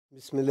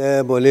بسم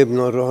الآب والابن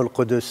والروح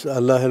القدس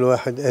الله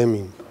الواحد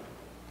آمين.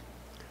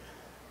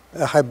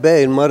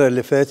 أحبائي، المرة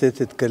اللي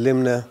فاتت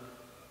اتكلمنا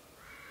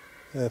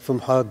في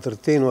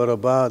محاضرتين ورا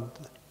بعض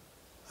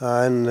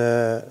عن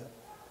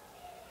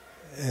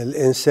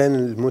الإنسان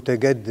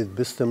المتجدد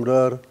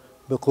باستمرار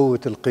بقوة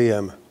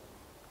القيامة،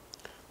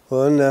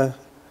 وقلنا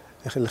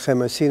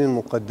الخماسين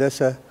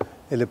المقدسة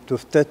اللي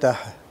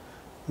بتفتتح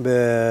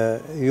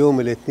بيوم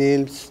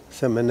الاثنين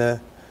سمناه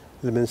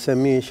اللي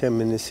بنسميه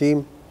شم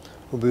النسيم،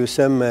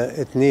 وبيسمى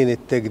اثنين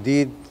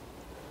التجديد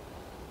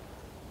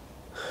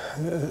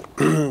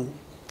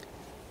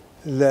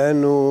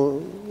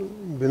لأنه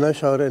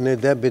بنشعر أن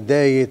ده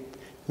بداية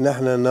أن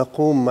احنا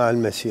نقوم مع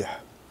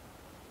المسيح.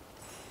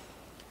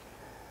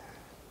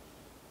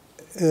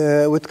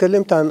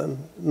 واتكلمت عن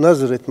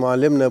نظرة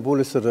معلمنا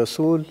بولس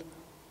الرسول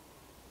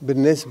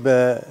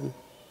بالنسبة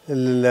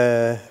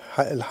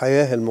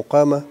للحياة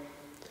المقامة،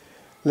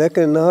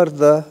 لكن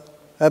النهاردة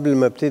قبل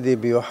ما ابتدي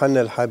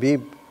بيوحنا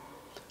الحبيب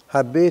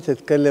حبيت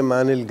اتكلم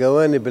عن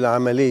الجوانب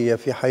العملية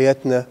في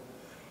حياتنا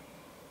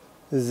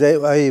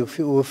ازاي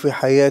وفي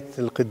حياة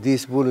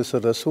القديس بولس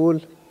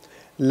الرسول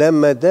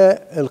لما ده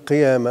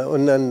القيامة.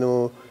 قلنا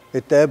انه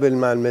اتقابل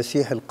مع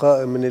المسيح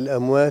القائم من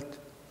الأموات،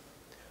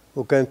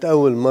 وكانت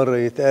أول مرة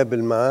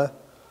يتقابل معاه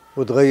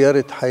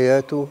وتغيرت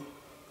حياته،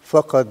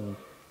 فقد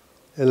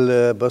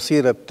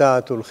البصيرة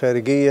بتاعته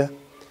الخارجية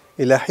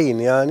إلى حين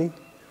يعني،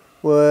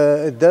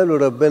 واداله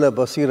ربنا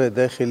بصيرة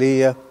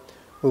داخلية،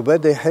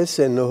 وبدأ يحس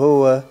انه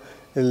هو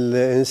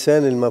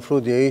الإنسان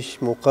المفروض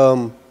يعيش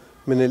مقام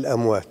من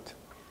الأموات.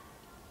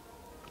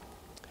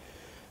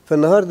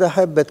 فالنهاردة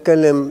حابب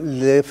أتكلم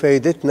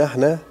لفائدتنا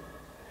احنا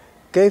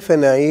كيف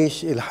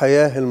نعيش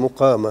الحياة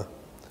المقامة،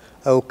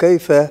 أو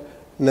كيف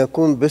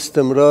نكون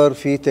باستمرار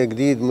في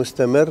تجديد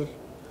مستمر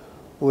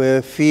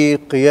وفي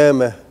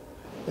قيامة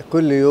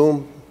كل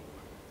يوم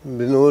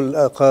بنقول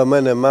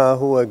أقامنا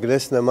معه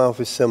وأجلسنا معه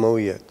في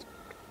السماويات.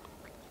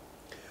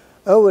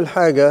 أول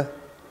حاجة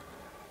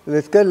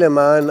نتكلم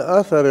عن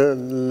أثر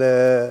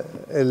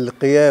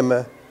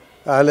القيامة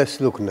على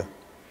سلوكنا.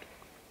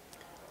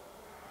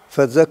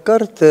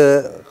 فتذكرت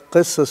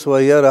قصة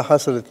صغيرة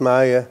حصلت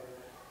معايا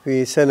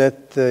في سنة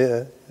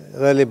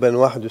غالبا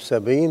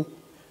 71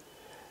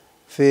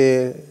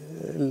 في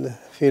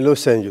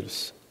لوس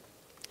أنجلوس.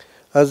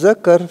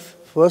 أتذكر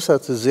في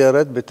وسط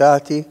الزيارات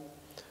بتاعتي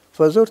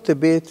فزرت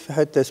بيت في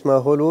حتة اسمها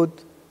هولود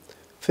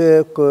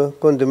في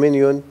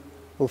كوندومينيون،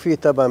 وفي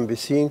طبعا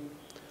بسين،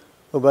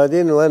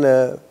 وبعدين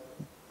وانا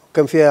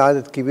كان فيها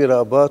عدد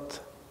كبير أباط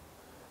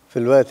في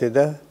الوقت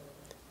ده،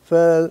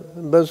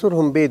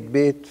 فبزورهم بيت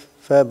بيت،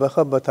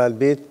 فبخبط على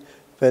البيت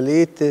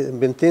فلقيت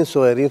بنتين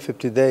صغيرين في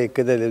ابتدائي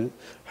كده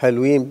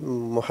حلوين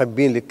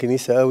محبين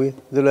للكنيسة قوي.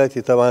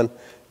 دلوقتي طبعا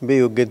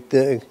بقوا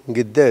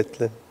جدات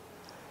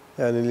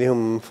يعني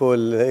ليهم فوق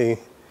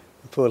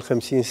فوق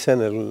 50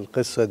 سنة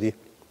القصة دي.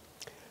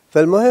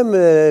 فالمهم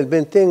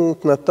البنتين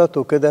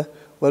اتنططوا كده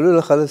وقالوا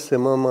لي خلاص يا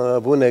ماما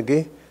أبونا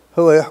جه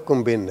هو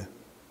يحكم بينا.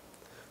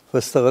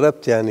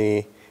 فاستغربت،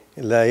 يعني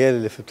العيال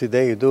اللي في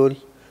ابتدائي دول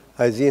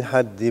عايزين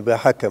حد يبقى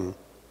حكم.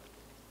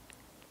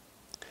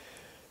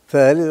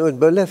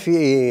 فبقول لها في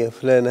ايه يا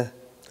فلانة؟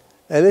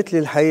 قالت لي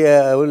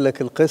الحقيقة أقول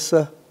لك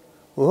القصة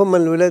وهم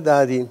الولاد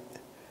قاعدين.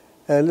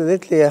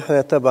 قالت لي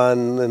احنا طبعا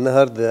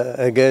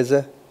النهاردة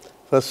أجازة،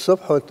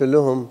 فالصبح قلت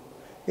لهم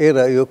ايه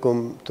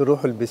رأيكم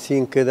تروحوا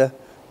البسين كده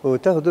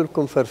وتاخدوا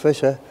لكم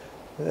فرفشة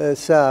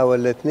ساعة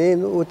ولا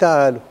 2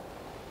 وتعالوا.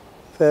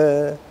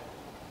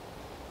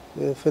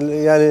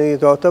 يعني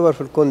تعتبر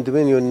في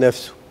الكوندومينيون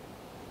نفسه.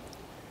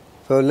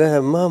 فقال لها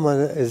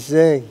ماما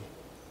ازاي؟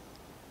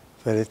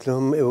 فقالت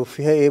لهم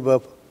وفيها ايه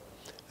بابا؟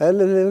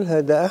 قال لها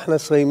ده احنا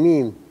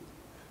صايمين.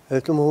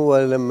 قالت لهم هو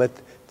لما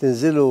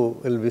تنزلوا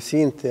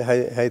البسين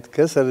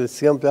هيتكسر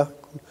الصيام بتاعكم؟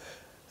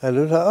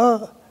 قالوا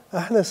لها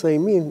احنا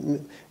صايمين.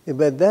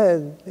 يبقى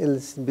ده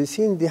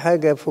البسين دي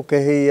حاجة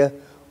فكاهية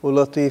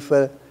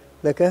ولطيفة،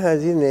 لكن احنا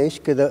عايزين نعيش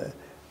كده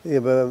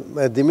يبقى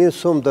مقدمين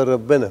الصوم ده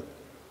لربنا.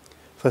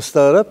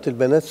 فاستغربت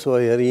البنات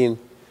صغيرين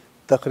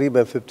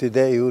تقريبا في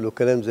ابتدائي يقولوا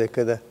كلام زي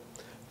كده.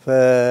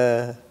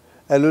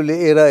 فقالوا لي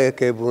ايه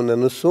رأيك يا ابونا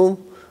نصوم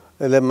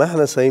لما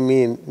احنا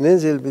صايمين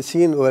ننزل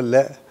البسين ولا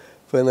لا؟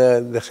 فانا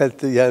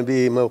دخلت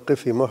يعني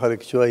بموقفي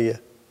محرج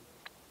شوية.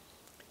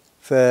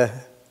 فبقول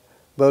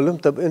لهم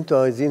طب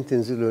انتوا عايزين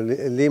تنزلوا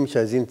ليه مش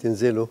عايزين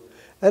تنزلوا؟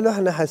 قالوا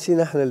احنا حاسين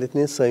احنا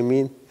الاثنين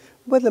صايمين،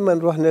 بدل ما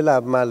نروح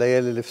نلعب مع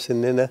العيال اللي في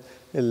سننا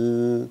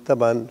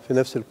طبعا في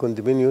نفس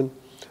الكوندومينيون،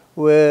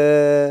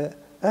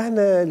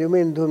 واحنا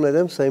اليومين دول ما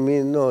دام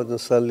صايمين نقعد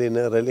نصلي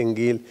نقرا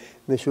الانجيل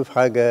نشوف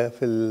حاجه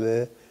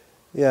في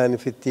يعني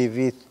في التي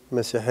في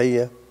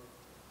مسيحيه.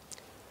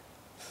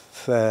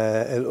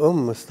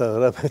 فالام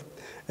استغربت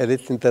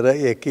قالت لي انت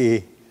رايك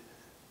ايه؟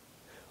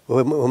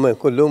 وهم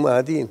كلهم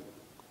قاعدين.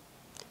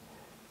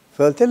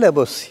 فقلت لها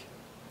بصي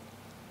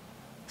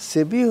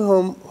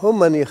سيبيهم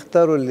هم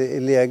يختاروا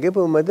اللي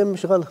يعجبهم، ما دام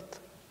مش غلط.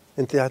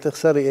 انت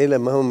هتخسري ايه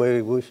لما هم ما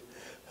يجوش؟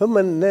 هم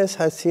الناس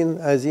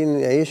حاسين عايزين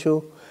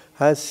يعيشوا،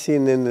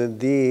 حاسين ان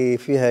دي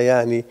فيها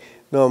يعني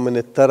نوع من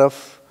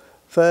الترف،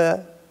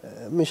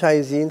 مش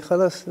عايزين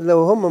خلاص،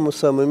 لو هم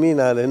مصممين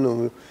على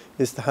انهم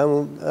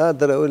يستحموا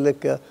اقدر اقول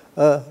لك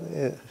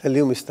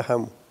خليهم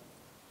يستحموا.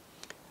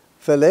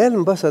 فالعيال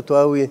انبسطوا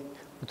قوي،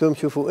 قلت لهم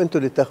شوفوا انتوا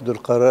اللي تاخدوا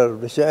القرار،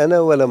 مش انا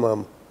ولا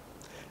ماما،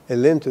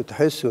 اللي انتوا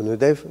تحسوا انه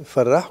ده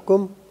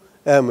يفرحكم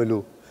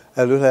اعملوه.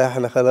 قالوا لها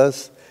احنا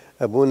خلاص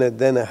ابونا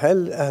ادانا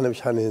حل، احنا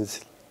مش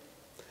هننزل.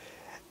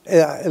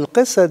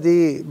 القصة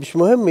دي مش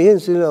مهم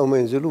ينزلوا او ما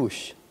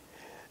ينزلوش،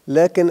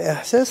 لكن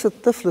احساس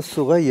الطفل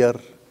الصغير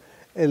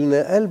ان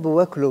قلبه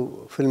واكله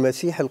في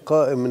المسيح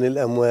القائم من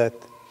الاموات،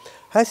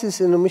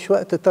 حاسس انه مش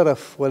وقت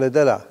طرف ولا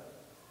دلع.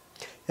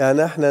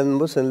 يعني احنا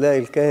نبص نلاقي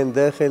الكاهن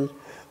داخل،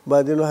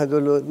 وبعدين واحد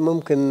يقول له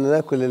ممكن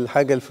ناكل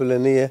الحاجة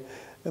الفلانية،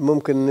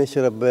 ممكن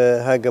نشرب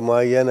حاجة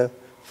معينة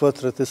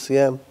فترة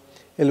الصيام.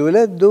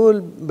 الولاد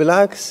دول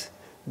بالعكس،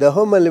 ده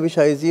هم اللي مش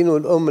عايزين،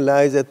 والأم اللي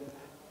عايزة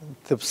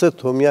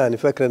تبسطهم، يعني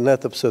فاكرة انها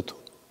تبسطهم.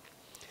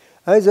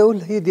 عايز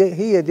اقول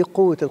هي دي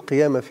قوة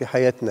القيامة في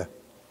حياتنا،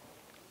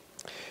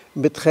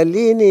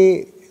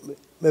 بتخليني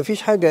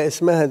مفيش حاجة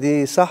اسمها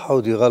دي صح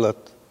ودي غلط،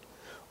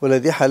 ولا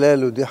دي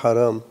حلال ودي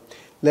حرام،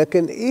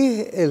 لكن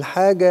ايه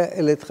الحاجة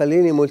اللي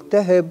تخليني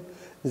ملتهب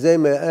زي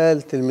ما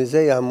قال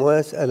تلميذي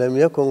عمواس: ألم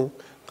يكن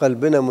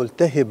قلبنا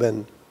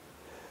ملتهبا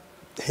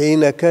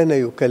حين كان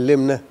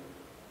يكلمنا.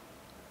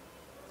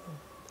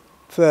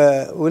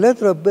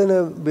 فولاد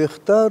ربنا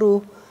بيختاروا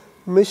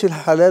مش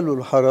الحلال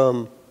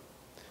والحرام،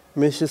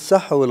 مش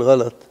الصح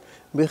والغلط،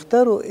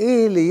 بيختاروا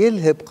ايه اللي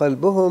يلهب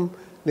قلبهم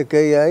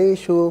لكي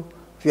يعيشوا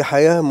في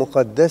حياة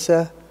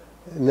مقدسة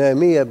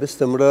نامية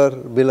باستمرار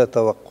بلا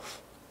توقف.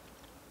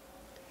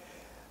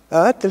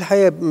 قعدت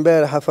الحقيقة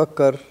امبارح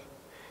أفكر،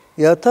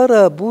 يا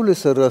ترى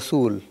بولس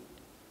الرسول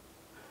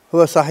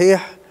هو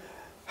صحيح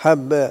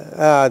حب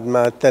قاعد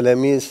مع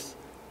التلاميذ،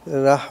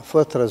 راح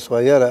فترة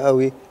صغيرة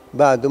قوي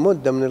بعد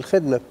مدة من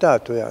الخدمة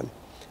بتاعته، يعني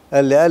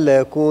قال لي ألا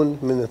يكون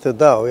من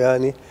اتضاعه،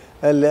 يعني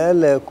قال لي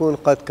ألا يكون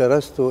قد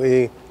كرسته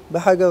إيه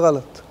بحاجة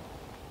غلط.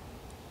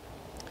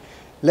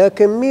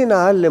 لكن مين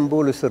علم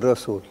بولس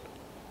الرسول؟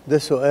 ده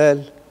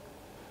سؤال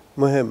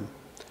مهم.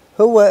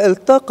 هو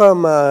التقى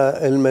مع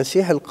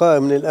المسيح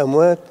القائم من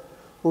الأموات،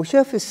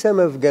 وشاف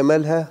السماء في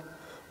جمالها،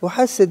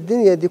 وحس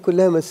الدنيا دي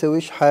كلها ما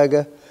تسويش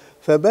حاجة،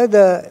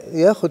 فبدأ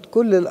ياخد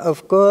كل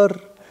الأفكار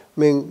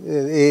من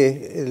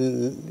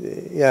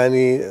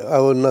يعني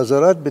أو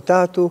النظرات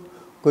بتاعته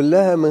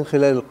كلها من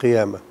خلال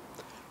القيامة.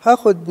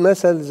 هاخد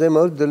مثل زي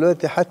ما قلت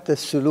دلوقتي، حتى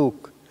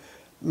السلوك،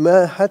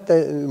 ما حتى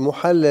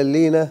المحلل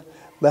لينا،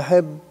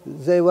 بحب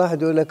زي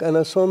واحد يقول لك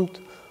أنا صمت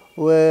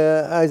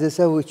وعايز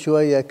أسوي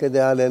شوية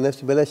كده على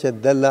نفسي، بلاش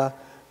أتدلع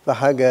في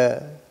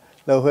حاجة،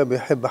 لو هو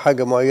بيحب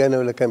حاجة معينة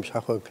ولا كان مش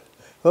هاخدها،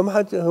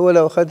 هو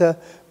لو أخدها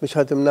مش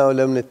هتمنعه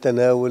لا من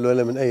التناول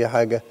ولا من أي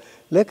حاجة،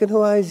 لكن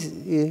هو عايز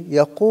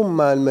يقوم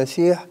مع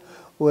المسيح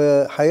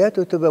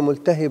وحياته تبقى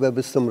ملتهبة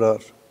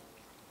باستمرار،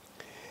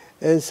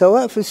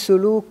 سواء في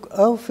السلوك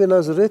أو في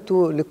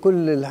نظرته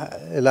لكل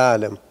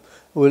العالم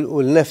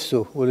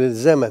ولنفسه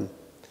وللزمن.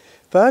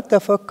 فقعدت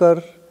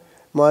أفكر،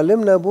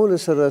 معلمنا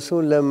بولس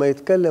الرسول لما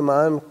يتكلم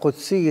عن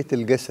قدسية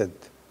الجسد،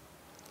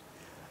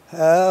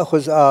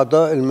 أخذ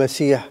أعضاء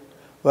المسيح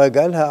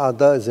وأجعلها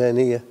أعضاء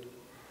زانية،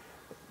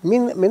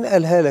 مين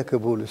قالها لك يا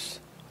بولس؟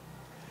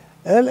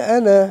 قال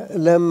أنا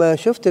لما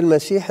شفت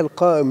المسيح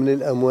القائم من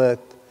الأموات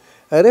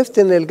عرفت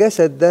أن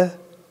الجسد ده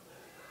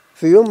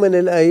في يوم من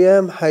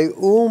الأيام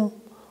هيقوم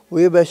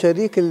ويبقى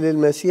شريك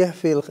للمسيح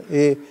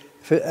في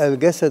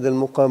الجسد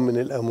المقام من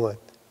الأموات.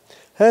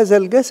 هذا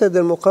الجسد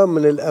المقام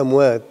من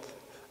الأموات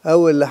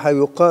أو اللي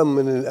هيقام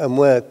من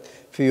الأموات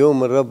في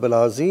يوم الرب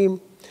العظيم،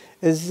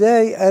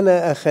 إزاي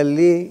أنا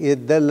أخليه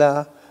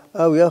يتدلع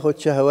أو ياخد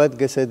شهوات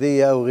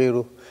جسدية أو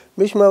غيره؟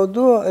 مش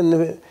موضوع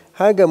أن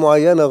حاجة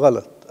معينة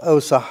غلط أو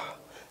صح،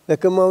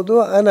 لكن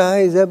موضوع أنا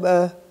عايز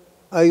أبقى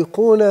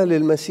أيقونة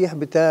للمسيح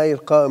بتاعي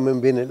القائم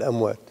من بين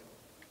الأموات.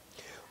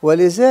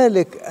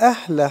 ولذلك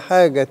أحلى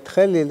حاجة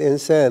تخلي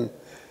الإنسان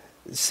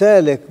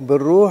سالك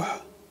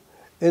بالروح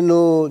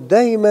إنه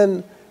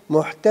دايما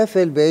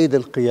محتفل بعيد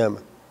القيامة.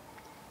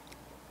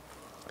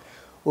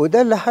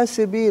 وده اللي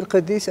حس به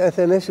القديس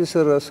أثناسيوس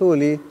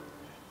الرسولي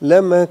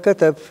لما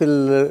كتب في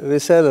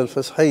الرسالة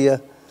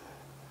الفصحية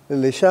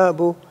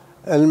لشعبه: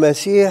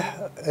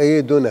 المسيح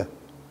عيدنا.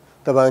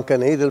 طبعا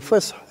كان عيد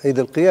الفصح، عيد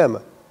القيامة،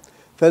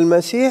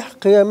 فالمسيح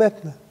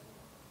قيامتنا.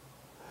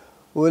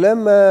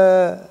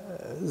 ولما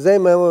زي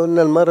ما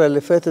قلنا المرة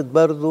اللي فاتت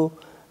برضو،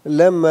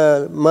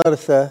 لما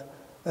مرثا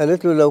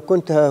قالت له لو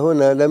كنت ها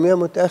هنا لم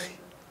يمت أخي،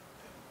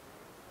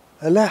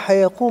 قال لها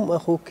هيقوم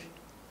أخوك.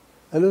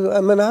 قال له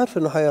أما أنا عارف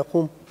أنه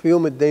هيقوم في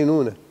يوم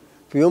الدينونة،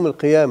 في يوم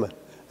القيامة.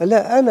 قال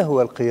لا، أنا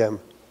هو القيامة.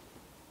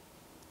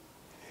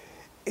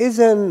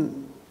 إذن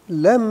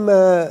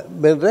لما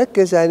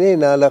بنركز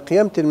عينينا على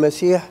قيامة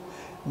المسيح،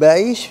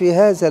 بعيش في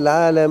هذا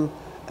العالم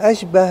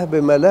أشبه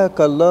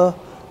بملاك الله،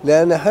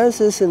 لأن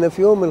حاسس أن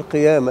في يوم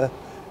القيامة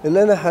أن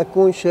أنا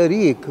هكون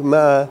شريك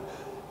مع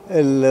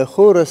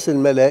الخورس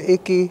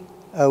الملائكي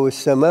أو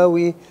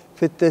السماوي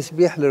في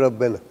التسبيح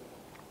لربنا.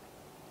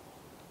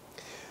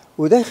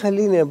 وده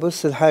يخليني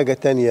أبص لحاجة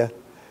تانية،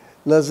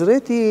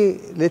 نظرتي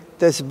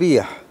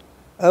للتسبيح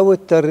أو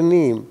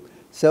الترنيم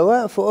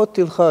سواء في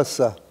أوضتي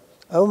الخاصة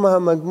أو مع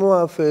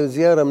مجموعة في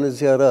زيارة من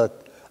الزيارات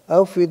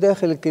أو في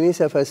داخل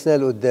الكنيسة في أثناء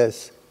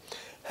القداس،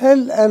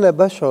 هل أنا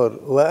بشعر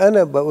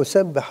وأنا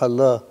بأسبح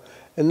الله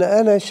إن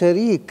أنا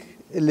شريك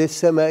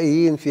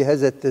للسمائيين في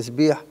هذا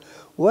التسبيح،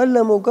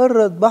 ولا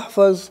مجرد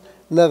بحفظ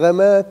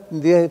نغمات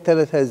دي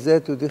 3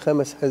 هزات ودي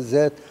 5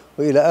 هزات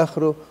وإلى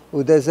آخره،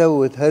 وده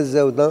زود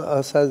هزة وده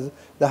نقص هزة؟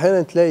 ده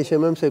أحيانا تلاقي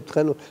شمامسة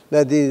بيتخانقوا،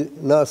 لا دي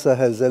ناقصة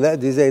هزة، لا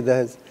دي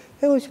زايدة هزة.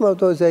 هي مش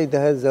موضوع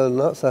زايدة هزة ولا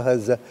ناقصة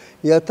هزة.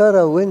 يا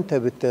ترى وأنت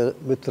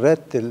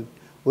بترتل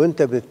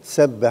وأنت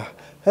بتسبح،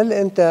 هل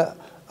أنت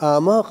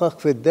أعماقك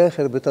في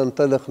الداخل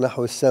بتنطلق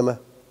نحو السماء؟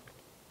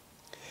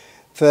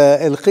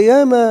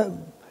 فالقيامة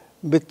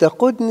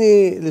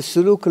بتقودني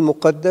للسلوك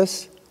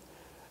المقدس،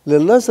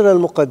 للنظرة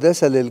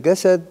المقدسة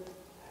للجسد،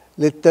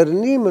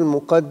 للترنيم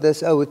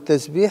المقدس أو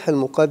التسبيح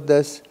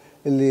المقدس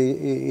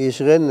اللي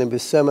يشغلني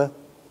بالسماء.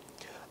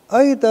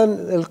 أيضا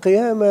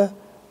القيامة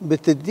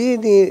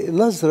بتديني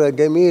نظرة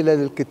جميلة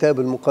للكتاب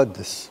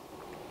المقدس.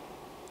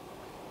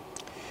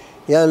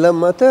 يعني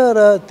لما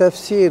تقرأ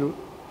تفسير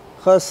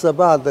خاصة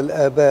بعض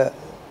الآباء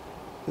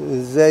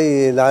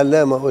زي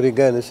العلامة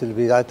أوريجانوس اللي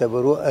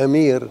بيعتبروه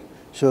أمير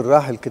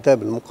شراح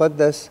الكتاب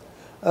المقدس،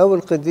 أو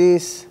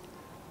القديس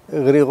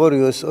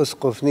غريغوريوس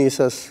أسقف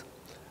نيسوس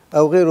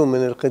أو غيره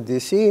من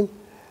القديسين،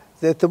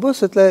 تبص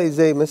تلاقي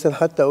زي مثلا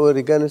حتى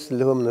أوريجانوس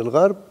اللي هو من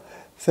الغرب،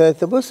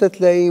 فتبص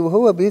تلاقي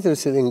وهو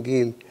بيدرس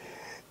الإنجيل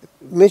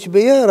مش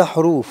بيقرأ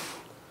حروف،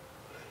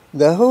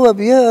 ده هو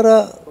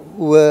بيقرأ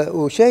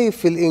وشايف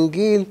في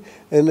الإنجيل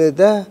إن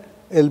ده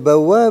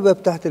البوابة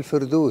بتاعت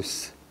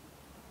الفردوس،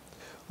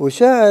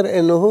 وشاعر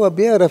إنه هو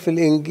بيقرأ في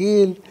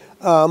الإنجيل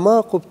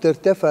أعماقه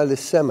بترتفع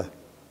للسماء.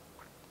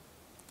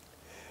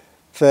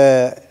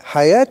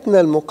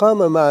 فحياتنا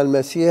المقامة مع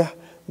المسيح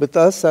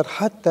بتأثر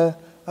حتى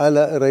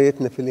على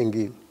قرايتنا في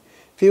الإنجيل.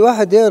 في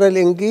واحد يقرأ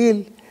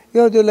الإنجيل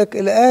يقعد يقول لك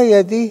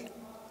الآية دي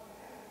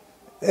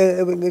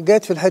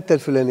جات في الحتة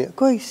الفلانية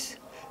كويس،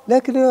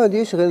 لكن يقعد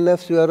يشغل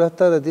نفسه يا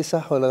ترى دي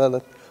صح ولا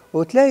غلط،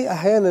 وتلاقي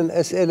أحيانا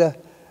أسئلة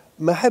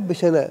ما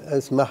أحبش أنا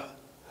أسمعها.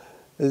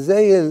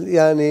 زي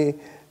يعني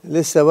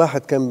لسه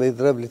واحد كان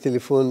بيضرب لي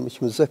تليفون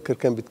مش متذكر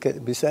كان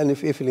بيسألني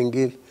في إيه في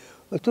الإنجيل،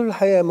 قلت له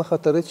الحقيقة ما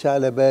خطرتش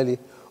على بالي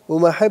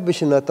وما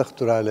أحبش إنها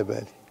تخطر على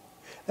بالي.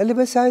 قال لي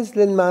بس عايز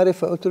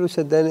للمعرفة. قلت له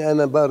صدقني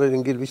أنا بقرأ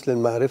الإنجيل مش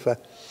للمعرفة،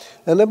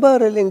 أنا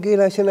بقرأ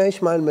الإنجيل عشان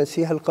أعيش مع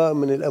المسيح القائم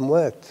من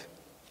الأموات.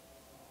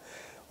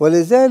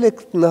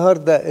 ولذلك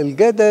النهاردة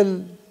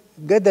الجدل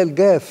جدل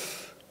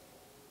جاف،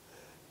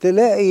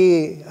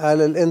 تلاقي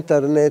على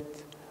الإنترنت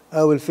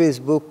أو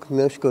الفيسبوك،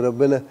 نشكر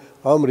ربنا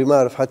عمري ما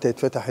أعرف حتى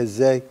يتفتح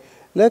إزاي،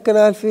 لكن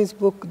على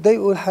الفيسبوك ده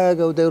يقول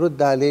حاجة وده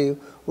يرد عليه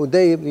وده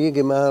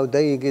يجي معاه وده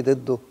يجي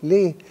ضده.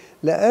 ليه؟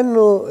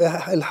 لأنه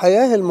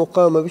الحياة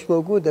المقامة مش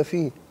موجودة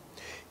فيه.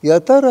 يا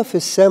ترى في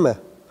السماء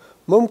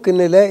ممكن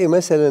نلاقي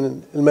مثلا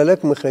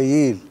الملاك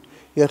ميخائيل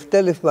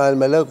يختلف مع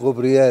الملاك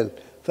غبريال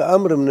في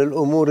أمر من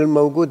الأمور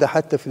الموجودة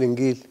حتى في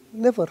الإنجيل؟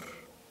 نفر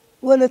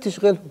ولا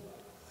تشغلهم.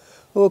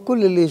 هو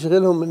كل اللي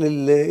يشغلهم من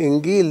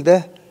الإنجيل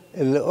ده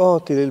اللي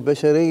أعطي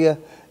للبشرية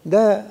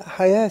ده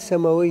حياة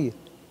سماوية،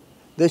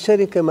 ده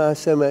شركة مع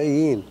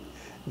السمائيين،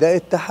 ده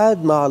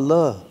اتحاد مع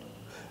الله،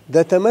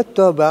 ده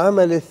تمتع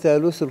بعمل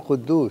الثالوث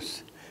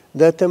القدوس،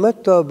 ده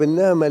تمتع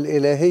بالنعمة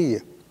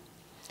الإلهية.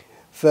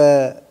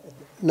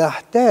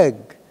 فنحتاج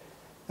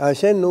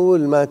عشان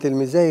نقول مع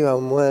تلميذي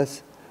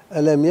عمواس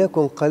ألم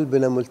يكن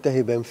قلبنا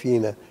ملتهبا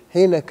فينا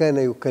حين كان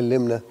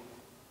يكلمنا.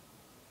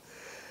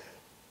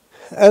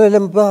 أنا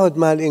لما بقعد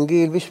مع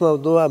الإنجيل مش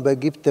موضوع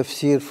بجيب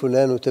تفسير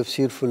فلان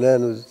وتفسير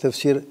فلان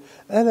وتفسير،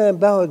 أنا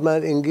بقعد مع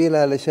الإنجيل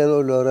علشان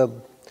أقول له يا رب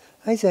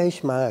عايز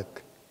أعيش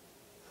معاك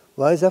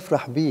وعايز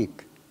أفرح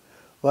بيك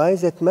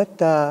وعايز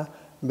أتمتع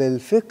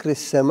بالفكر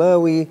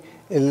السماوي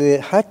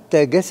اللي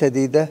حتى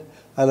جسدي ده،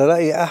 على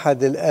رأي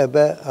أحد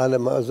الآباء على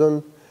ما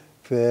أظن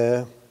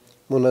في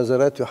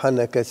مناظرات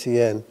يوحنا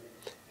كاسيان،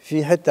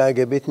 في حتة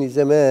عجبتني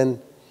زمان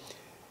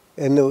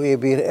إنه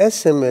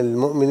بيقسم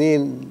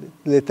المؤمنين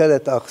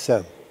ل3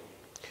 أقسام.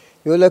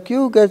 يقول لك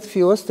يوجد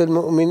في وسط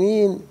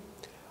المؤمنين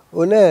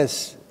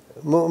أناس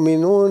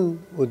مؤمنون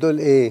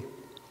ودول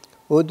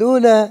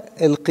ودول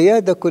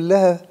القيادة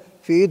كلها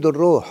في إيد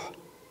الروح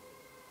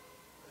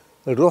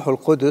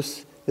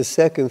القدس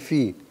الساكن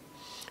فيه،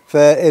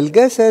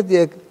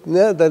 فالجسد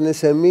نقدر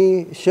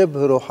نسميه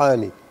شبه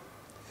روحاني.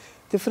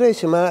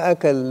 تفرقش معاه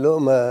أكل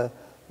لقمة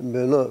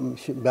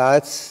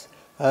بعدس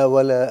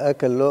ولا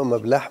أكل لقمة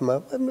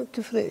بلحمة، ما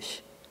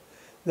بتفرقش.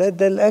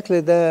 ده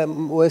الأكل ده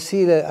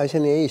وسيلة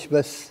عشان يعيش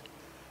بس.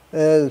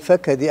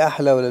 الفاكهة دي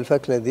أحلى ولا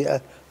الفاكهة دي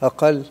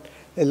أقل.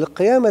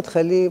 القيامة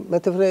تخليه ما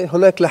تفرق.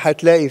 هناك لا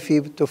هتلاقي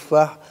فيه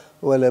تفاح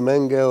ولا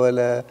مانجا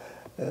ولا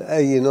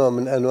أي نوع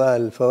من أنواع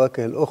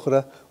الفواكه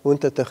الأخرى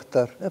وأنت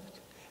تختار.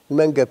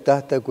 المانجا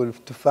بتاعتك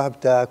والتفاح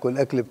بتاعك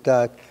والأكل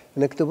بتاعك،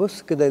 إنك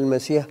تبص كده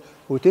للمسيح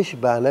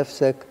وتشبع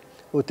نفسك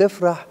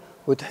وتفرح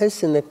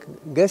وتحس إنك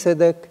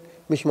جسدك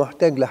مش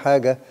محتاج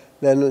لحاجة،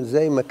 لأنه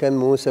زي ما كان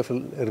موسى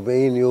في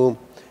 40 يوم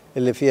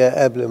اللي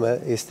فيها قبل ما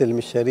يستلم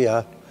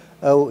الشريعة،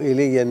 أو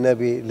إيليا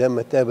النبي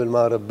لما تقابل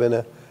مع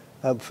ربنا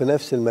في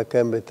نفس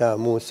المكان بتاع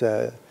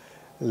موسى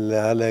اللي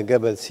على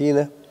جبل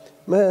سينا.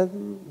 ما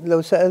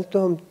لو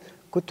سألتهم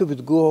كنتوا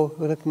بتجوعوا؟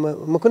 يقول لك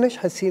ما كناش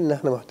حاسين إن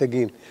احنا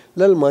محتاجين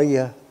لا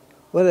المية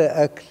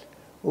ولا أكل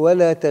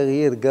ولا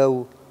تغيير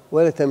جو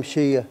ولا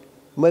تمشية.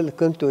 ما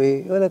كنتوا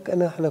إيه؟ يقول لك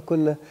احنا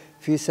كنا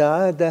في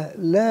سعادة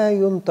لا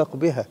ينطق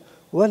بها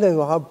ولا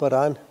يعبر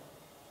عنها.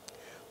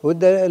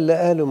 وده اللي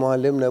قاله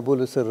معلمنا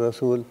بولس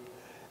الرسول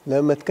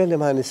لما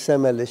اتكلم عن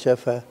السماء اللي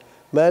شافها.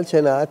 ما قالش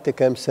أنا قعدت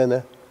كام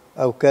سنة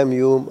أو كام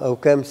يوم أو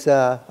كام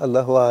ساعة،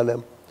 الله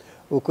أعلم،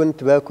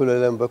 وكنت باكل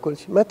ولا ما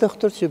باكلش، ما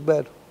تخطرش في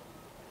باله.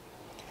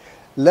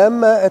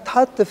 لما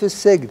اتحط في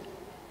السجن،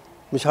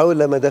 مش هقول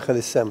لما دخل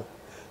السماء،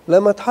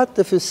 لما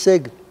اتحط في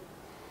السجن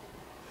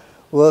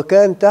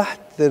وكان تحت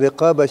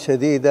رقابة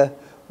شديدة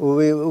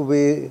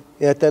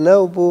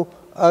وبيتناوبوا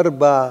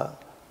 4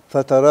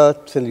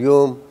 فترات في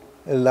اليوم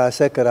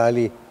العساكر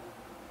عليه.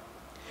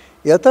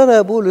 يا ترى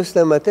يا بولس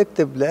لما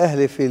تكتب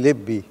لأهل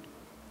فيليبي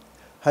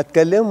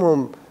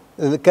هتكلمهم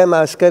كام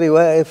عسكري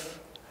واقف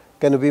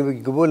كانوا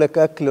بيجيبوا لك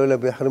أكل ولا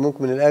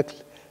بيحرموك من الأكل؟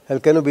 هل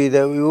كانوا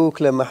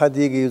بيداويوك لما حد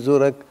يجي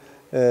يزورك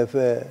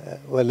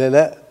ولا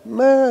لا؟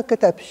 ما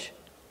كتبش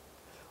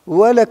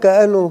ولا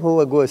كأنه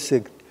هو جوه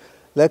السجن.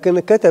 لكن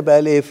كتب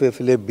قال ايه في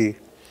فيليبي؟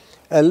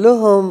 قال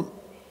لهم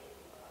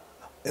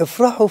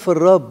افرحوا في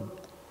الرب،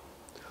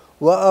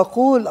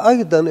 وأقول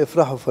أيضا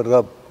افرحوا في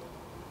الرب.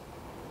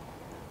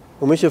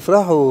 ومش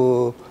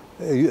افرحوا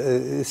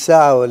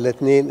ساعة ولا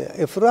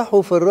 2،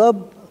 افرحوا في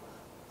الرب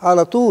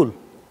على طول،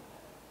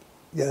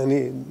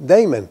 يعني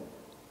دايما.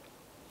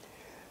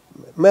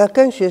 ما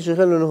كانش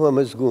يشغله ان هو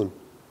مسجون،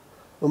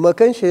 وما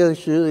كانش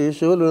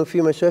يشغله ان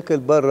في مشاكل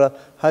بره،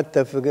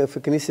 حتى في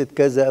كنيسة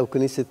كذا او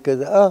كنيسة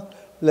كذا.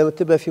 لما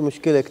تبقى في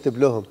مشكلة يكتب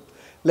لهم،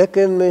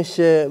 لكن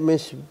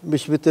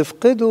مش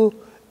بتفقدوا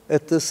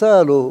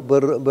اتصاله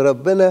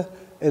بربنا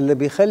اللي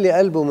بيخلي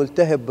قلبه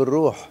ملتهب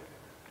بالروح.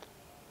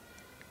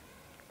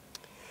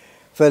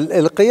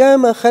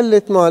 فالقيامة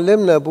خلت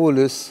معلمنا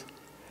بولس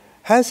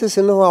حاسس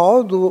انه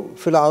عضو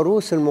في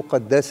العروس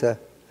المقدسة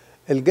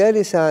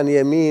الجالسة عن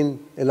يمين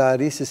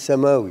العريس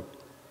السماوي.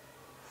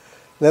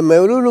 لما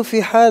يقولوا له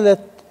في حالة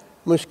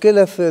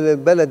مشكلة في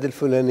البلد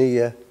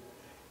الفلانية،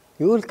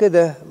 يقول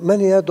كده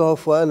من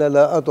يضعف وأنا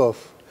لا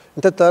أضعف.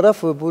 أنت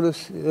تعرفه يا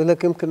بولس؟ يقول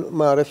لك يمكن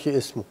ما أعرفش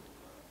اسمه،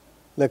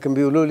 لكن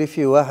بيقولوا لي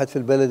في واحد في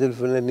البلد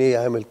الفلانية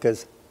عامل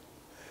كذا،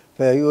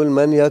 فيقول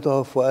من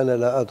يضعف وأنا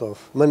لا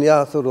أضعف، من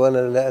يعثر وأنا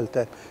لا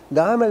ألتهب.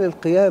 ده عمل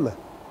القيامة،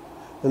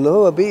 إن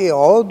هو بقي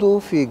عضو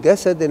في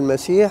جسد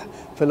المسيح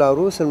في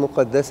العروس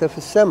المقدسة في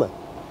السماء.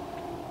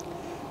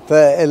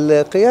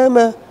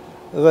 فالقيامة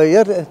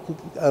غيرت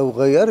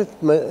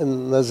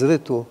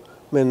نظرته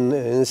من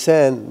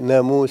إنسان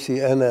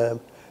ناموسي، أنا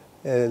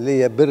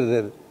ليا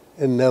بر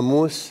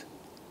الناموس،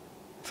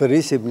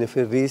 فريسي ابن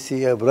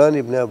فريسي، عبراني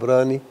ابن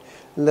عبراني.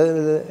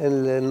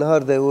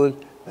 النهارده يقول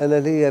أنا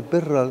ليا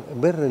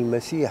بر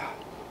المسيح.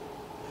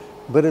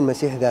 بر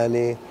المسيح ده يعني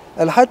إيه؟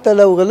 قال حتى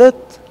لو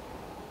غلطت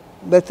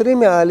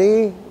بترمي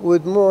عليه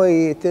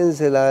ودموعي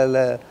تنزل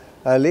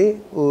عليه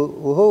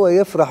وهو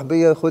يفرح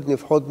بيا ياخدني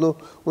في حضنه،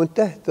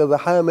 وانتهت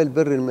بحامل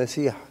بر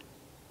المسيح.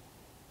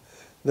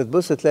 ده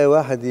تبص تلاقي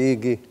واحد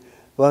يجي،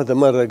 واحدة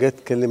مرة جت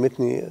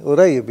كلمتني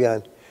قريب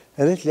يعني،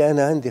 قالت لي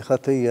أنا عندي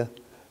خطية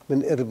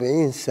من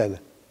 40 سنة.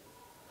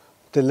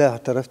 قلت لها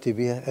اعترفت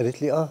بيها؟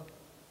 قالت لي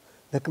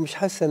لكن مش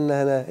حاسة إن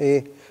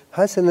أنا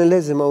حاسة إن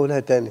لازم أقولها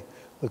تاني.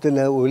 قلت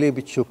لها وليه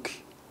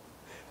بتشكي؟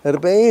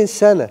 40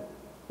 سنة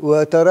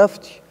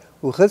واعترفتي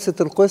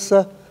وخلصت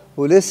القصة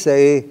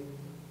ولسه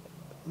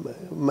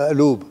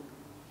مقلوبة.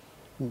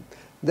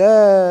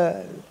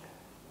 ده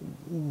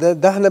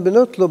احنا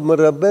بنطلب من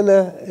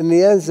ربنا ان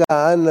ينزع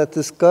عنا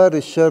تذكار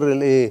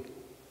الشر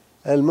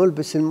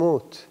الملبس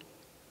الموت.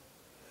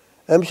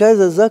 انا مش عايز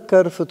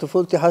اتذكر في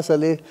طفولتي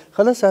حصل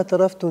خلاص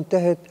اعترفت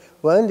وانتهت،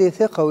 وعندي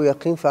ثقة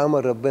ويقين في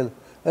عمل ربنا.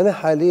 انا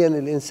حاليا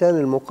الانسان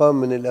المقام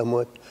من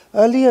الاموات،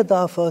 ليا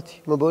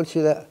ضعفاتي ما بقولش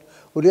لا،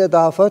 وليا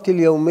ضعفاتي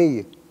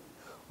اليومية،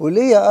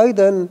 وليا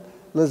ايضا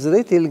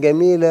نظرتي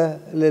الجميلة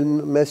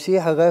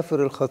للمسيح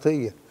غافر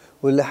الخطية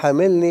واللي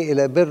حاملني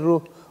الى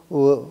بره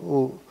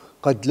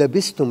قد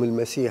لبستم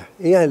المسيح.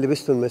 ايه يعني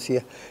لبستم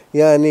المسيح؟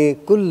 يعني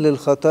كل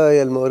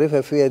الخطايا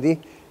المقرفة فيها دي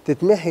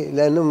تتمحي،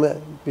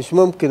 لأنه مش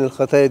ممكن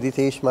الخطايا دي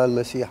تعيش مع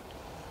المسيح،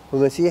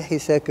 والمسيح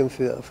ساكن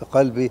في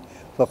قلبي،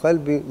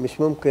 فقلبي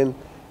مش ممكن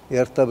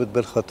يرتبط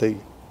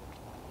بالخطية.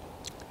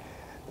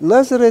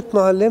 نظرة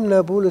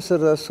معلمنا بولس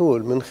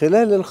الرسول من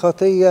خلال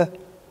الخطية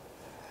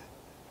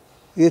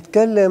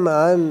يتكلم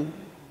عن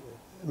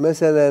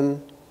مثلا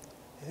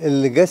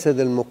الجسد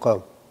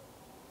المقام.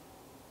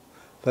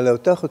 فلو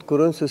تاخد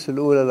كورنثوس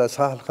الأولى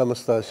الأصحاح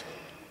 15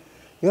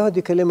 يقعد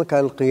يكلمك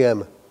عن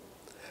القيامة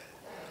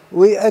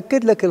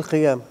ويأكد لك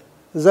القيامة.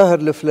 ظهر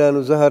لفلان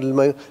وظهر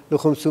ل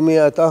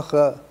 500 أخ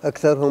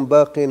أكثرهم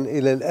باق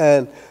إلى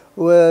الآن،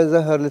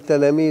 وظهر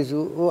للتلاميذ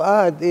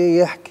وقعد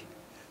يحكي.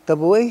 طب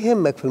وإيه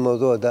يهمك في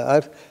الموضوع ده؟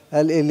 عارف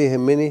قال إيه اللي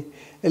يهمني؟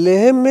 اللي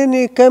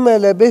يهمني كما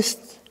لبست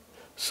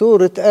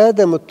صورة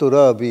آدم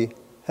الترابي،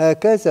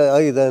 هكذا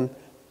أيضا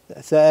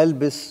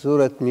سألبس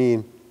صورة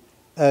مين؟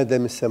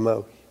 آدم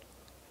السماوي.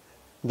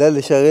 ده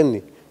اللي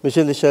شاغلني، مش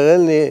اللي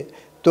شاغلني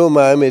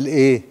توما عمل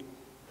إيه،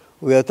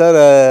 ويا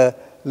ترى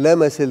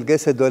لمس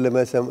الجسد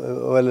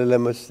ولا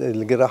لمس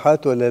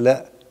الجراحات ولا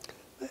لا.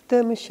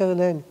 ده مش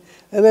شغلاني.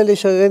 أنا اللي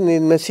شغلني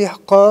المسيح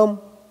قام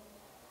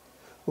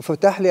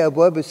وفتح لي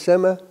أبواب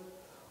السماء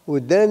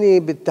واداني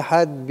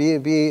باتحاد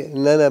بيه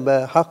إن أنا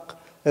بحق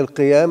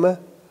القيامة،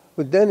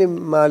 واداني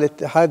مع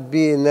الاتحاد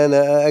بيه إن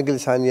أنا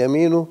أجلس عن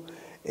يمينه.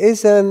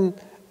 إذن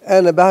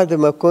أنا بعد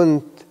ما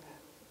كنت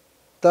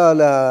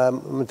طالع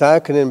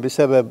متعكنن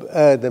بسبب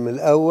آدم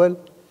الأول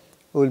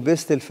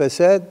ولبست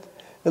الفساد،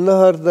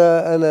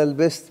 النهاردة أنا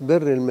لبست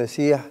بر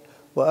المسيح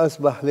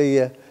وأصبح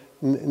لي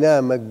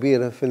نعمة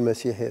كبيرة في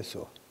المسيح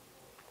يسوع.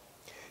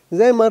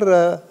 زي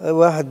مرة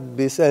واحد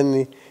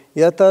بيسألني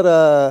يا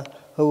ترى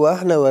هو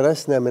احنا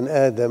ورثنا من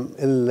آدم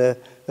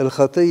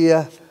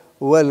الخطية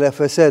ولا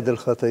فساد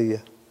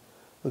الخطية؟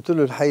 قلت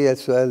له الحقيقة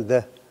السؤال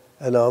ده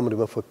أنا عمري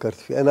ما فكرت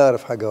فيه. أنا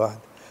أعرف حاجة واحدة،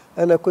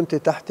 أنا كنت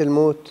تحت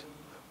الموت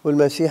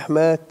والمسيح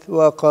مات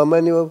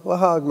وأقامني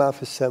وهقعد معه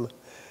في السماء.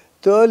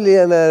 تقول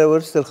لي أنا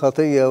ورثت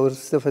الخطية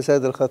ورثت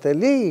فساد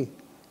الخطية؟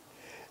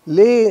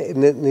 ليه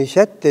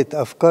نشتت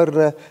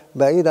أفكارنا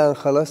بعيد عن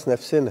خلاص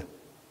نفسنا؟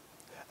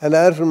 أنا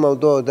عارف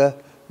الموضوع ده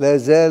لا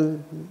زال،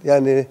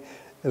 يعني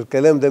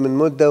الكلام ده من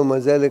مدة وما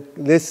زال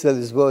لسه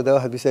الأسبوع ده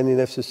واحد بيسألني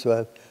نفس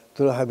السؤال.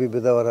 قلت له حبيبي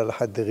دور على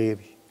حد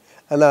غيري،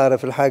 أنا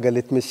أعرف الحاجة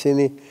اللي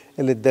تمسني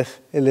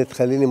اللي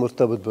تخليني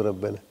مرتبط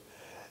بربنا.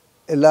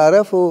 اللي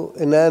أعرفه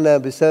إن أنا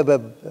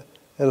بسبب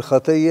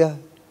الخطية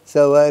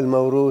سواء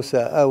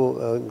الموروثة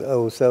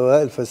أو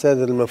سواء الفساد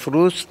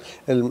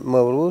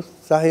الموروث.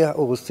 صحيح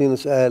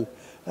أغسطينوس قال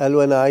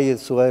وأنا عيل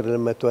صغير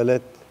لما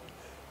اتولدت،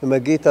 لما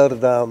جيت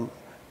أرضع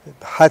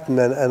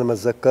حتما أنا ما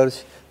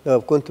أتذكرش،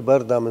 لو كنت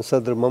برضع من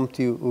صدر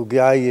مامتي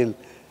وجي عيل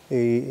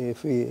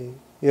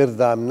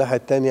يرضع من الناحية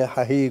التانية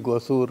ههيج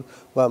وثور.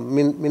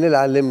 من اللي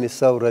علمني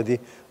الثورة دي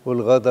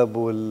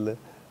والغضب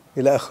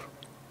إلى آخره.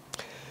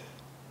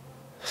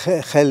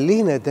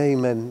 خلينا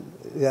دايما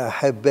يا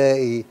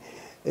أحبائي،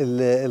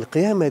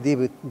 القيامة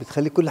دي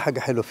بتخلي كل حاجة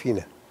حلوة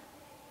فينا،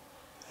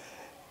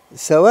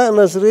 سواء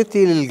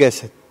نظرتي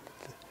للجسد،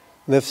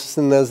 نفس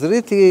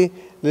نظرتي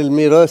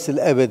للميراث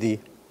الأبدي،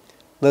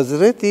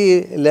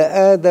 نظرتي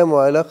لآدم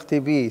وعلاقتي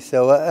بيه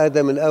سواء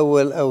آدم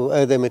الأول أو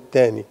آدم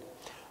الثاني،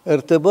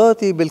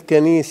 ارتباطي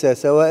بالكنيسة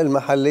سواء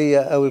المحلية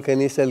أو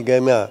الكنيسة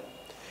الجامعة،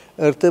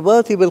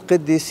 ارتباطي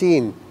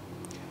بالقديسين.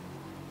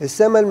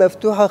 السماء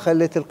المفتوحة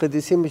خلت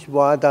القديسين مش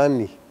بعاد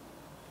عني.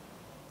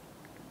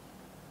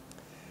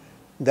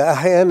 ده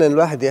أحيانا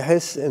الواحد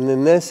يحس إن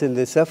الناس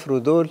اللي سافروا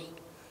دول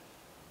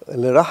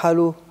اللي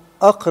رحلوا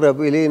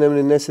أقرب إلينا من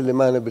الناس اللي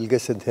معنا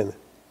بالجسد هنا.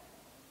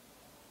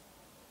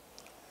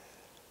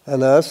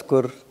 أنا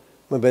أذكر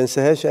ما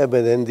بنساهاش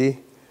أبدا دي،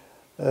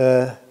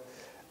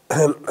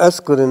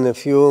 أذكر إن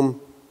في يوم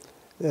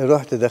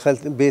رحت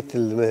دخلت بيت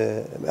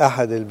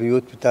أحد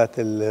البيوت بتاعت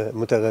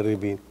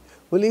المتغربين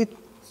ولقيت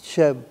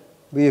شاب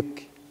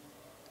بيبكي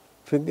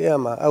في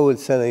الجامعة، أول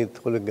سنة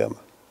يدخل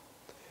الجامعة،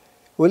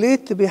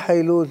 ولقيت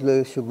بيحايلوه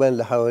الشبان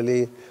اللي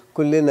حواليه،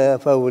 كلنا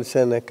في أول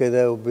سنة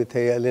كده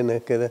وبيتهيأ لنا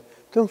كده.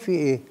 قلت لهم في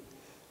إيه؟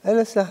 قال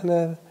لسه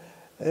إحنا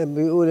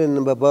بيقول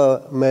إن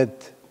بابا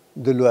مات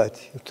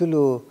دلوقتي. قلت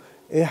له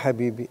إيه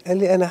حبيبي؟ قال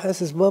لي أنا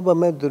حاسس بابا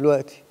مات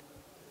دلوقتي.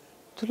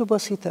 قلت له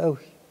بسيطة قوي.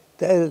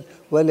 قال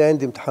وقال لي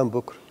عندي امتحان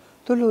بكرة.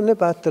 قلت له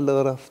نبعت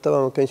تلغراف،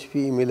 طبعا ما كانش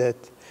فيه إيميلات،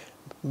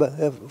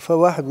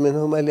 فواحد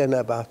منهم قال لي أنا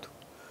أبعته.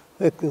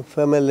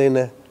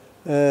 فملينا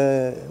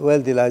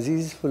والدي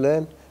العزيز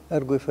فلان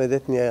أرجو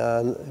إفادتني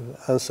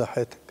عن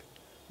صحتك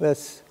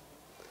بس.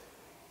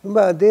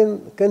 وبعدين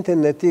كانت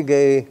النتيجة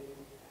إيه؟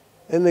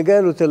 إن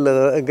جاله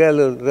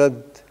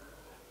الرد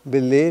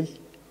بالليل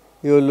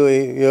يقول له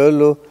إيه؟ يقول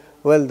له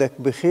والدك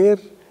بخير،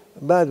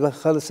 بعد ما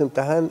خلص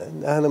امتحان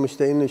احنا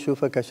مشتاقين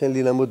نشوفك عشان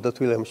لينا مدة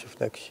طويلة ما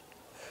شفناكش.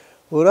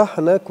 وراح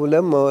هناك،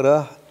 ولما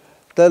راح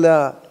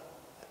طلع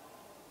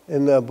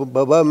إن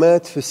بابا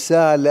مات في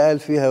الساعة اللي قال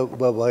فيها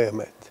بابايا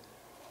مات.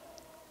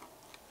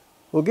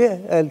 وجه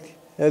قال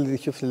لي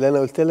شوف اللي أنا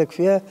قلت لك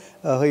فيها،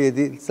 هي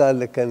دي الساعة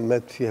اللي كان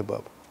مات فيها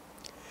بابا.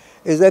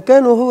 إذا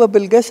كان هو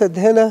بالجسد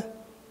هنا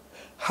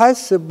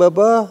حس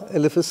بباباه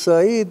اللي في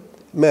الصعيد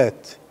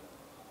مات،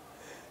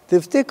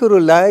 تفتكروا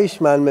اللي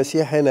عايش مع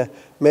المسيح هنا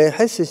ما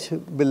يحسش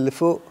باللي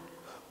فوق،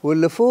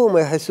 واللي فوق ما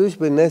يحسوش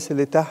بالناس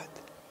اللي تحت؟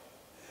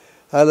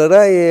 على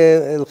رأي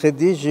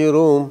القديس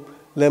جيروم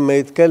لما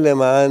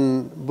يتكلم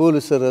عن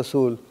بولس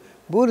الرسول،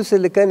 بولس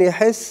اللي كان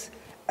يحس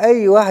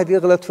أي واحد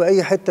يغلط في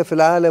أي حتة في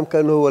العالم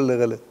كان هو اللي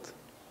غلط،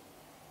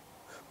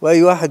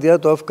 وأي واحد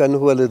يضعف كان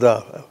هو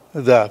اللي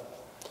ضعف.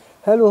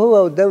 هل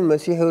هو قدام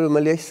المسيح يقول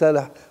ملياش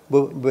صالح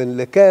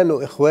باللي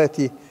كانوا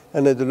إخواتي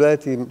أنا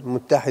دلوقتي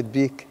متحد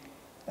بيك؟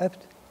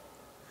 أبدا.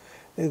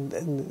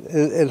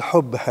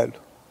 الحب حلو.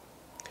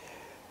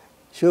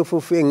 شوفوا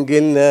في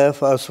إنجيلنا،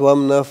 في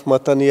أصوامنا، في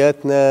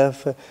مطنياتنا،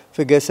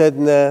 في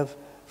جسدنا،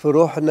 في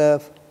روحنا،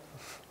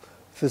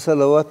 في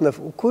صلواتنا،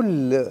 في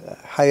كل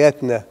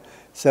حياتنا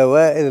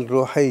سواء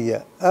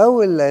الروحية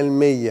أو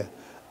العلمية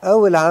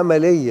أو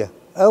العملية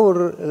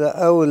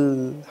أو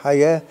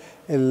الحياة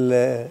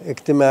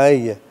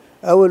الاجتماعية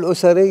أو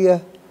الأسرية،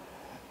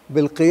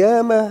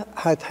 بالقيامة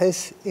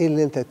هتحس إيه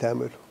اللي أنت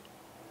تعمله،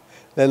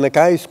 لأنك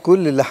عايز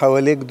كل اللي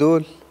حواليك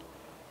دول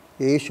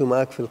يعيشوا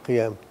معاك في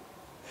القيامة.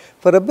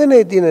 فربنا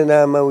يدينا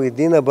نعمة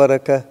ويدينا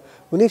بركة،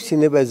 ونفسي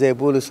نبقى زي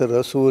بولس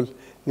الرسول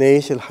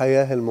نعيش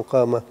الحياة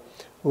المقامة.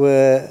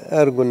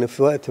 وأرجو إن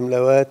في وقت من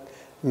الأوقات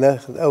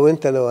ناخد، أو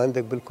أنت لو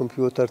عندك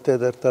بالكمبيوتر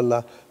تقدر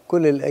تطلع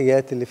كل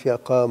الآيات اللي فيها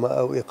قامة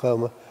أو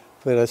إقامة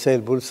في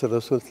رسائل بولس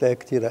الرسول، تلاقي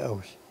كتيرة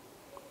قوي.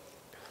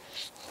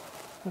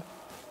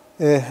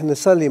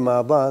 نصلي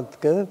مع بعض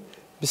كده.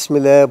 بسم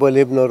الله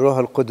والابن والروح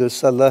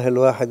القدس الله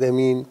الواحد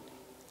أمين.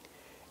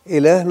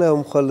 إلهنا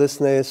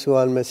ومخلصنا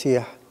يسوع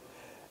المسيح،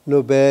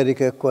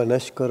 نباركك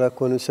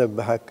ونشكرك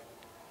ونسبحك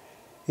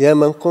يا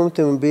من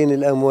قمت من بين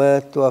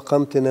الأموات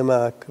وأقمتنا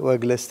معك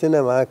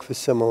وأجلستنا معك في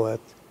السماوات.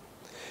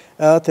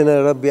 أعطنا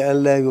يا ربي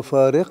أن لا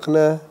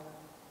يفارقنا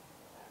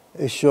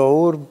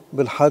الشعور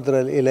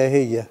بالحضرة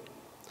الإلهية،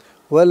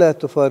 ولا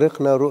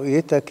تفارقنا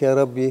رؤيتك يا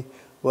ربي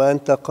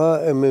وأنت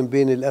قائم من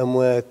بين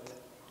الأموات،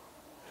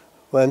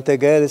 وأنت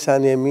جالس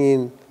عن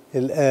يمين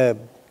الآب،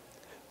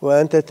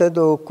 وأنت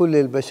تدعو كل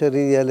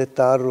البشرية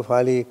للتعرف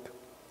عليك.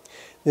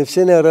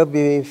 نفسنا يا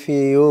ربي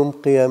في يوم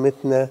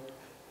قيامتنا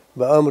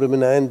بأمر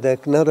من عندك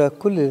نرى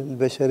كل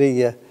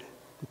البشرية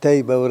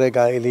تايبة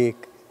وراجعة إليك.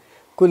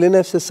 كل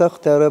نفس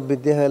ساقطة يا رب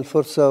اديها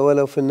الفرصة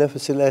ولو في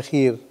النفس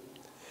الأخير،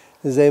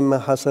 زي ما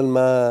حصل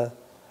مع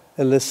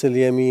اللص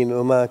اليمين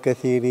ومع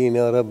كثيرين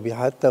يا ربي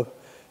حتى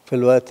في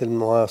الوقت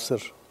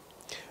المعاصر.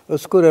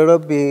 اذكر يا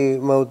ربي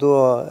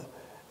موضوع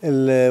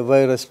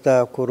الفيروس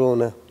بتاع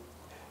كورونا،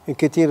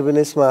 الكثير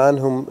بنسمع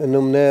عنهم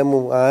انهم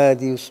ناموا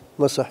عادي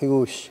وما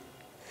صحيوش.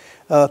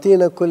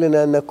 أعطينا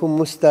كلنا أن نكون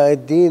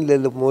مستعدين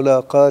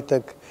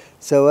لملاقاتك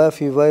سواء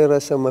في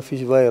فيروس أو ما فيش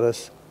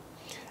فيروس.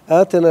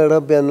 أعطنا يا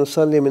رب أن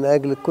نصلي من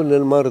أجل كل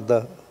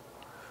المرضى،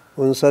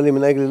 ونصلي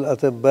من أجل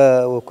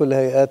الأطباء وكل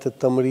هيئات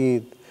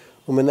التمريض،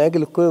 ومن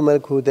أجل كل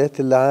مجهودات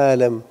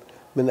العالم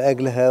من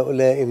أجل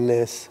هؤلاء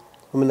الناس،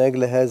 ومن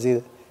أجل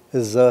هذه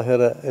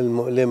الظاهرة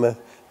المؤلمة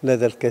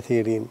لدى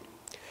الكثيرين.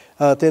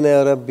 أعطنا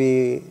يا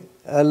ربي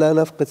ألا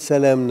نفقد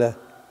سلامنا،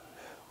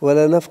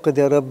 ولا نفقد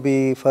يا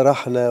ربي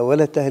فرحنا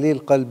ولا تهليل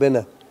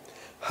قلبنا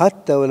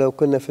حتى ولو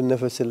كنا في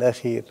النفس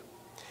الأخير.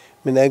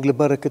 من أجل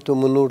بركة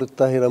أم النور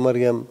الطاهرة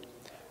مريم،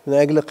 من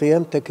أجل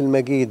قيامتك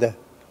المجيدة،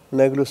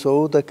 من أجل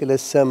صعودك إلى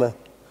السماء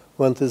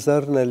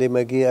وانتظارنا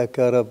لمجيئك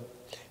يا رب،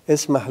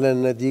 اسمح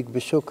لنا نديك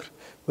بالشكر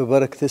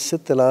ببركة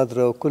الست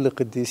العذراء وكل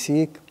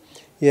قديسيك.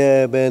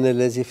 يا أبانا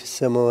الذي في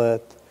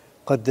السماوات،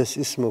 قدس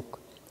اسمك،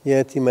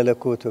 يأتي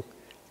ملكوتك،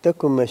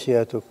 تكن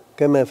مشيئتك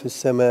كما في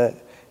السماء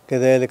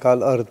كذلك على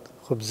الأرض.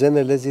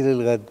 خبزنا الذي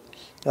للغد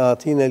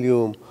أعطينا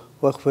اليوم،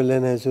 واغفر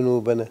لنا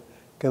ذنوبنا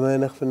كما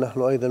نغفر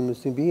نحن أيضا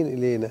المذنبين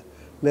إلينا،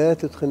 لا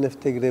تدخلنا في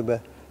تجربة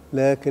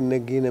لكن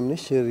نجينا من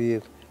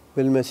الشرير،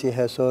 بالمسيح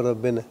يسوع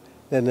ربنا،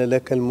 لأن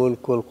لك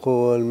الملك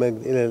والقوة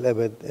والمجد إلى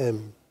الأبد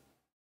آمين.